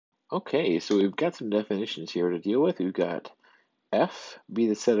Okay, so we've got some definitions here to deal with. We've got F be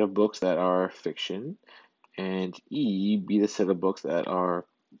the set of books that are fiction, and E be the set of books that are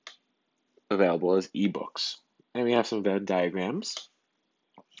available as ebooks. And we have some Venn diagrams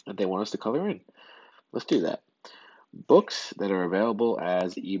that they want us to color in. Let's do that. Books that are available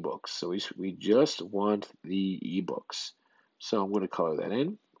as ebooks. So we just want the ebooks. So I'm going to color that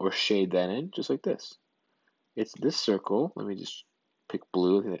in or shade that in just like this. It's this circle. Let me just pick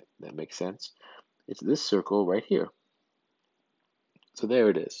blue. That makes sense. It's this circle right here. So there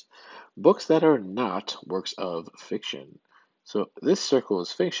it is. Books that are not works of fiction. So this circle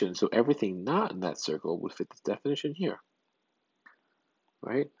is fiction, so everything not in that circle would fit this definition here,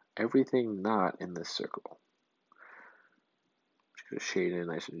 right? Everything not in this circle. Just gonna shade in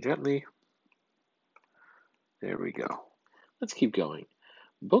nice and gently. There we go. Let's keep going.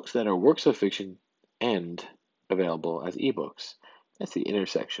 Books that are works of fiction and available as ebooks. That's the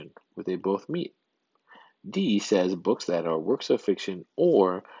intersection where they both meet. D says books that are works of fiction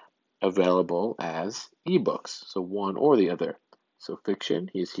or available as ebooks. So one or the other. So fiction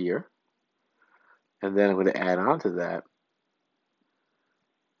is here. And then I'm going to add on to that,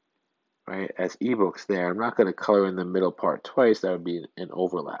 right, as ebooks there. I'm not going to color in the middle part twice. That would be an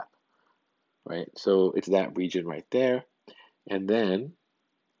overlap, right? So it's that region right there. And then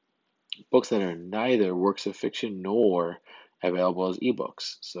books that are neither works of fiction nor available as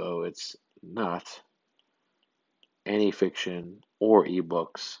ebooks. So it's not any fiction or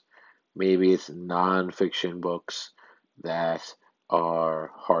ebooks. Maybe it's non-fiction books that are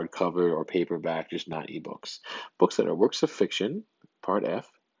hardcover or paperback, just not ebooks. Books that are works of fiction, part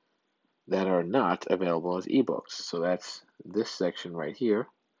F, that are not available as ebooks. So that's this section right here,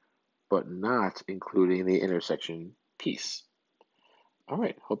 but not including the intersection piece. All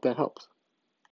right, hope that helps.